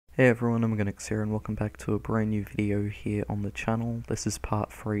Hey everyone, Omogonix here and welcome back to a brand new video here on the channel. This is part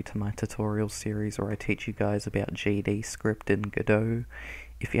 3 to my tutorial series where I teach you guys about GDScript in Godot.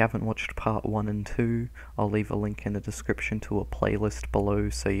 If you haven't watched part 1 and 2, I'll leave a link in the description to a playlist below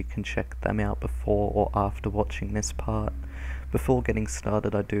so you can check them out before or after watching this part. Before getting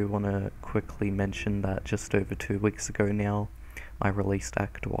started, I do want to quickly mention that just over 2 weeks ago now, I released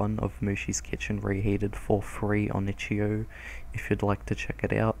Act 1 of Mooshie's Kitchen Reheated for free on itch.io. If you'd like to check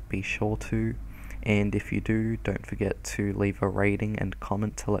it out, be sure to. And if you do, don't forget to leave a rating and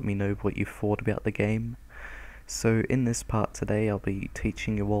comment to let me know what you thought about the game. So in this part today, I'll be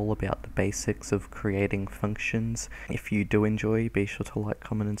teaching you all about the basics of creating functions. If you do enjoy, be sure to like,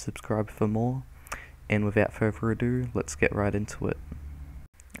 comment and subscribe for more. And without further ado, let's get right into it.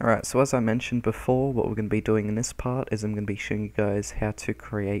 Alright, so as I mentioned before, what we're going to be doing in this part is I'm going to be showing you guys how to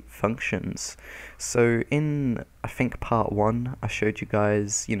create functions. So in, I think part 1, I showed you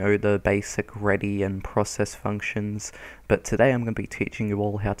guys, the basic ready and process functions, but today I'm going to be teaching you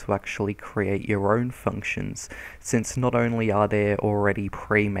all how to actually create your own functions, since not only are there already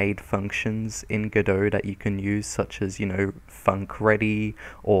pre-made functions in Godot that you can use, such as, func ready,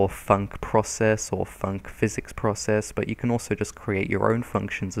 or func process, or func physics process, but you can also just create your own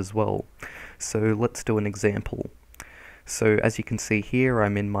functions as well. So let's do an example. So as you can see here,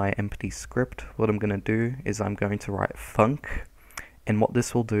 I'm in my empty script. What I'm going to do is I'm going to write func, and what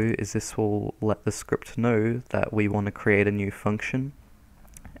this will do is this will let the script know that we want to create a new function,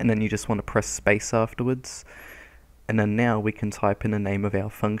 and then you just want to press space afterwards, and then now we can type in the name of our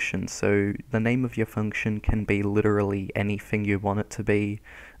function. So the name of your function can be literally anything you want it to be.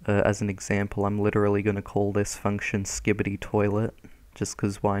 As an example, I'm literally going to call this function skibbity toilet, just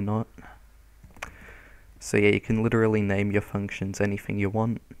because why not? So yeah, you can literally name your functions anything you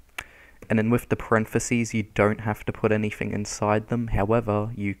want. And then with the parentheses, you don't have to put anything inside them.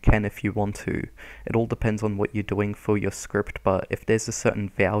 However, you can if you want to. It all depends on what you're doing for your script, but if there's a certain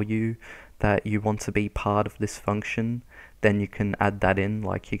value that you want to be part of this function, then you can add that in.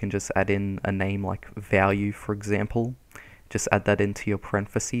 Like you can just add in a name like value, for example. Just add that into your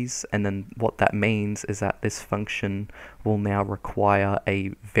parentheses, and then what that means is that this function will now require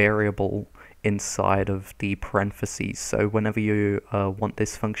a variable inside of the parentheses. So whenever you want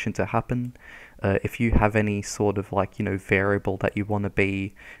this function to happen, if you have any sort of variable that you want to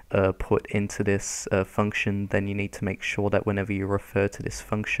be put into this function, then you need to make sure that whenever you refer to this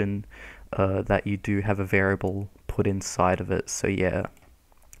function that you do have a variable put inside of it. So yeah.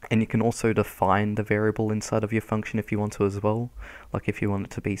 And you can also define the variable inside of your function if you want to as well. Like if you want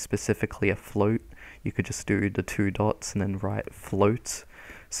it to be specifically a float, you could just do the 2 dots and then write float.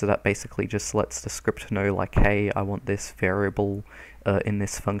 So that basically just lets the script know like, hey, I want this variable in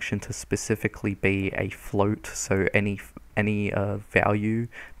this function to specifically be a float. So any value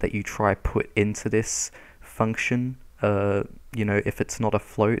that you try put into this function, if it's not a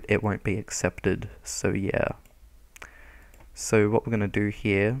float, it won't be accepted. So yeah. So what we're going to do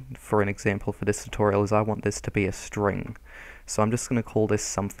here, for an example for this tutorial, is I want this to be a string. So I'm just going to call this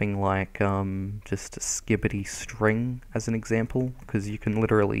something like just a skibbity string as an example, because you can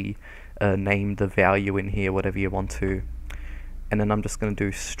literally name the value in here whatever you want to. And then I'm just going to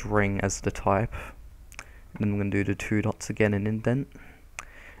do string as the type. And then I'm going to do the 2 dots again and indent.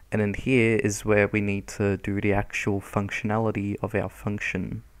 And then here is where we need to do the actual functionality of our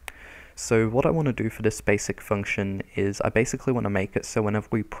function. So what I want to do for this basic function is I basically want to make it so whenever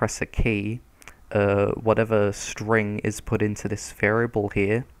we press a key, whatever string is put into this variable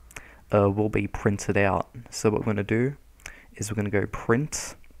here will be printed out. So what we're going to do is we're going to go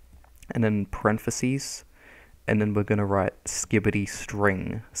print, and then parentheses, and then we're going to write skibbity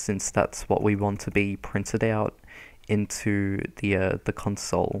string, since that's what we want to be printed out into the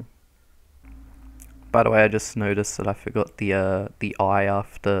console. By the way, I just noticed that I forgot the I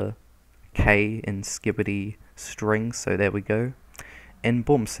after K in skibbity string, so there we go. And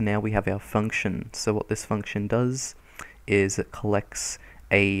boom, so now we have our function. So what this function does is it collects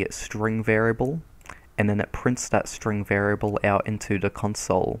a string variable, and then it prints that string variable out into the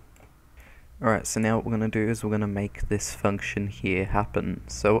console. Alright, so now what we're going to do is we're going to make this function here happen.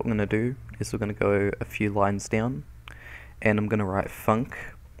 So what we're going to do is we're going to go a few lines down, and I'm going to write func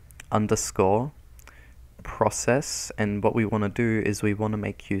underscore process, and what we want to do is we want to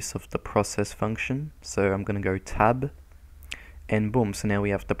make use of the process function. So I'm going to go tab, and boom, so now we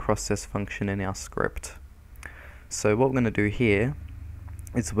have the process function in our script. So what we're going to do here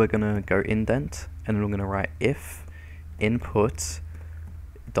is we're going to go indent, and then we're going to write if input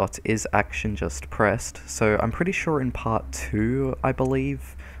dot is action just pressed. So I'm pretty sure in part 2, I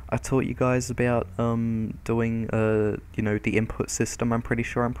believe, I taught you guys about doing the input system. I'm pretty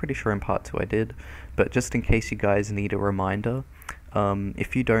sure in part 2 I did, but just in case you guys need a reminder,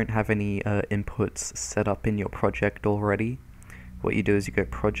 if you don't have any inputs set up in your project already, what you do is you go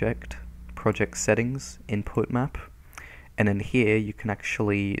project settings, input map, and in here you can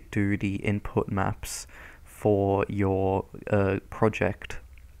actually do the input maps for your project.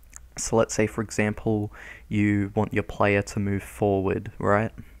 So let's say, for example, you want your player to move forward,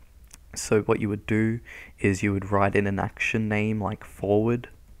 right? So what you would do is you would write in an action name like forward.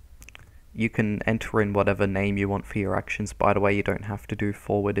 You can enter in whatever name you want for your actions. By the way, you don't have to do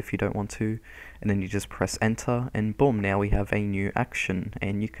forward if you don't want to. And then you just press enter, and boom, now we have a new action.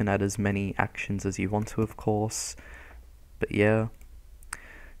 And you can add as many actions as you want to, of course. But yeah.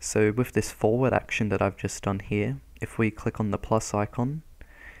 So with this forward action that I've just done here, if we click on the plus icon,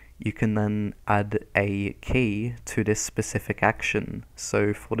 you can then add a key to this specific action.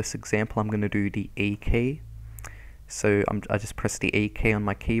 So for this example, I'm going to do the E key. So I just press the E key on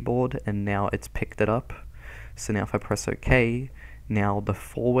my keyboard, and now it's picked it up. So now if I press OK, now the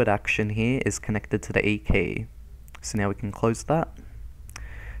forward action here is connected to the E key. So now we can close that.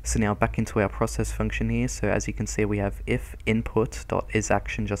 So now back into our process function here. So as you can see, we have if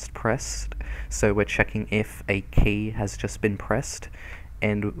input.isAction just pressed. So we're checking if a key has just been pressed.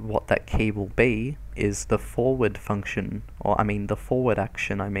 And what that key will be is the forward function, or the forward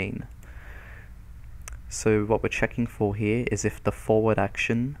action, So what we're checking for here is if the forward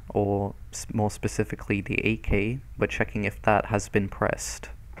action, or more specifically the E key, we're checking if that has been pressed.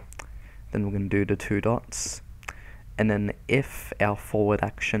 Then we're going to do the 2 dots. And then if our forward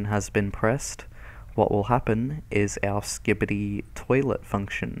action has been pressed, what will happen is our skibbity toilet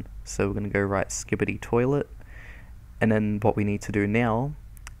function. So we're going to go write skibbity toilet. And then what we need to do now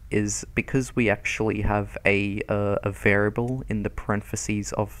is, because we actually have a variable in the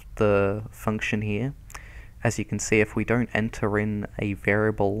parentheses of the function here, as you can see, if we don't enter in a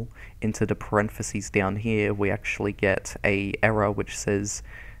variable into the parentheses down here, we actually get a error which says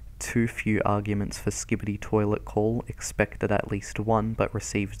too few arguments for skibbity toilet call, expected at least 1 but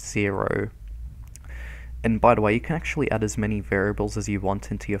received 0. And by the way, you can actually add as many variables as you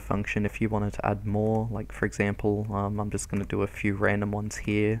want into your function. If you wanted to add more, like for example, I'm just going to do a few random ones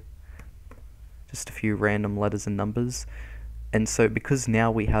here, just a few random letters and numbers. And so because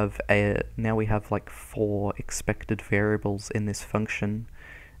now we have like 4 expected variables in this function,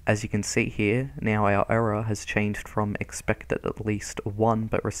 as you can see here, now our error has changed from expected at least 1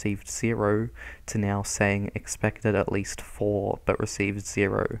 but received 0 to now saying expected at least 4 but received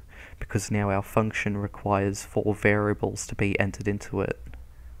 0, because now our function requires 4 variables to be entered into it.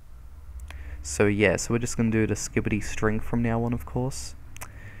 So yeah, so we're just going to do the skibbity string from now on, of course.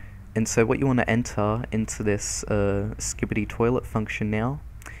 And so what you want to enter into this skibbity toilet function now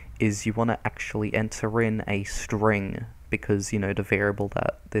is you want to actually enter in a string, because the variable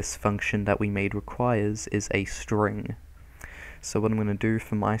that this function that we made requires is a string. So what I'm going to do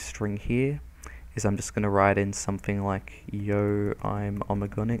for my string here is I'm just going to write in something like yo, I'm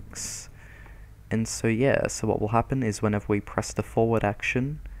Omogonix. And so yeah, so what will happen is whenever we press the forward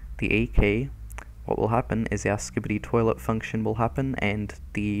action, the E key, what will happen is our skibbity toilet function will happen, and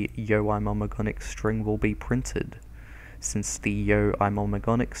the yo, I'm Omogonix string will be printed, since the yo, I'm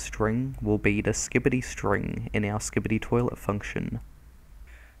Omogonix string will be the skibbity string in our skibbity toilet function.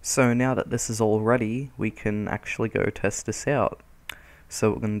 So now that this is all ready, we can actually go test this out.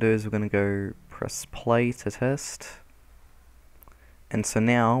 So what we're going to do is we're going to go press play to test. And so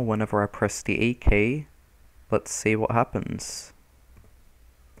now, whenever I press the E key, let's see what happens.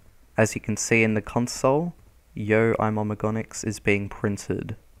 As you can see in the console, yo, I'm Omogonix is being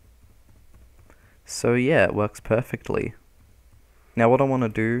printed. So yeah, it works perfectly. Now what I want to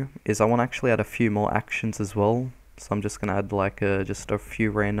do is I want to actually add a few more actions as well. So I'm just going to add like just a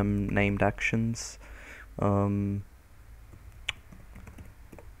few random named actions.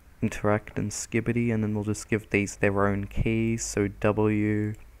 Interact and skibbity, and then we'll just give these their own keys, so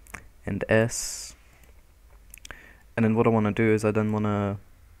W and S. And then what I want to do is I then want to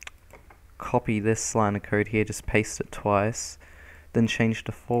copy this line of code here, just paste it twice, then change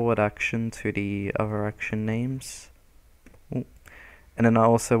the forward action to the other action names. Ooh. And then I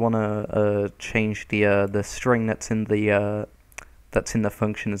also want to change the string that's in the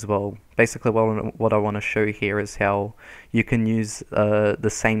function as well. Basically, what I want to show here is how you can use the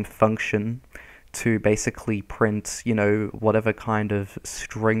same function to basically print, whatever kind of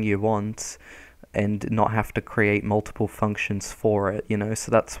string you want, and not have to create multiple functions for it.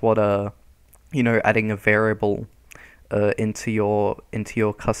 So that's what adding a variable into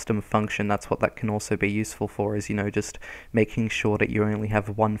your custom function. That's what that can also be useful for, is, you know, just making sure that you only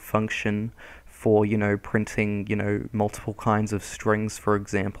have one function for, you know, printing, you know, multiple kinds of strings, for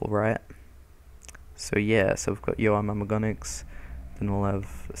example, right? So yeah, so we've got yo, I'm Omogonix, then we'll have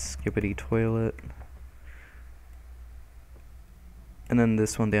skibbity toilet, and then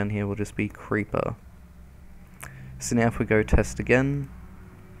this one down here will just be creeper. So now if we go test again,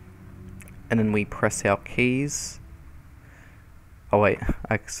 and then we press our keys. Oh wait,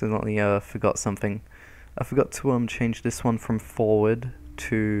 I accidentally forgot something. I forgot to change this one from forward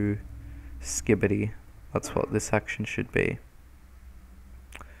to skibbity. That's what this action should be.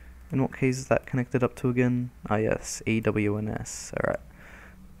 And what keys is that connected up to again? Ah yes, E, W, and S. Alright.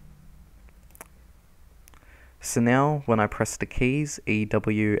 So now, when I press the keys, E,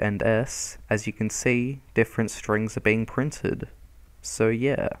 W, and S, as you can see, different strings are being printed. So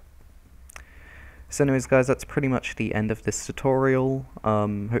yeah. So anyways guys, that's pretty much the end of this tutorial.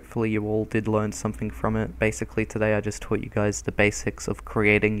 Hopefully you all did learn something from it. Basically today I just taught you guys the basics of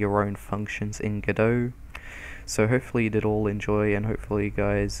creating your own functions in Godot. So hopefully you did all enjoy, and hopefully you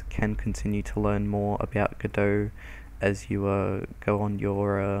guys can continue to learn more about Godot as you go on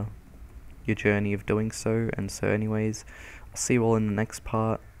your journey of doing so. And so anyways, I'll see you all in the next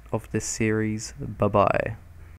part of this series. Bye bye.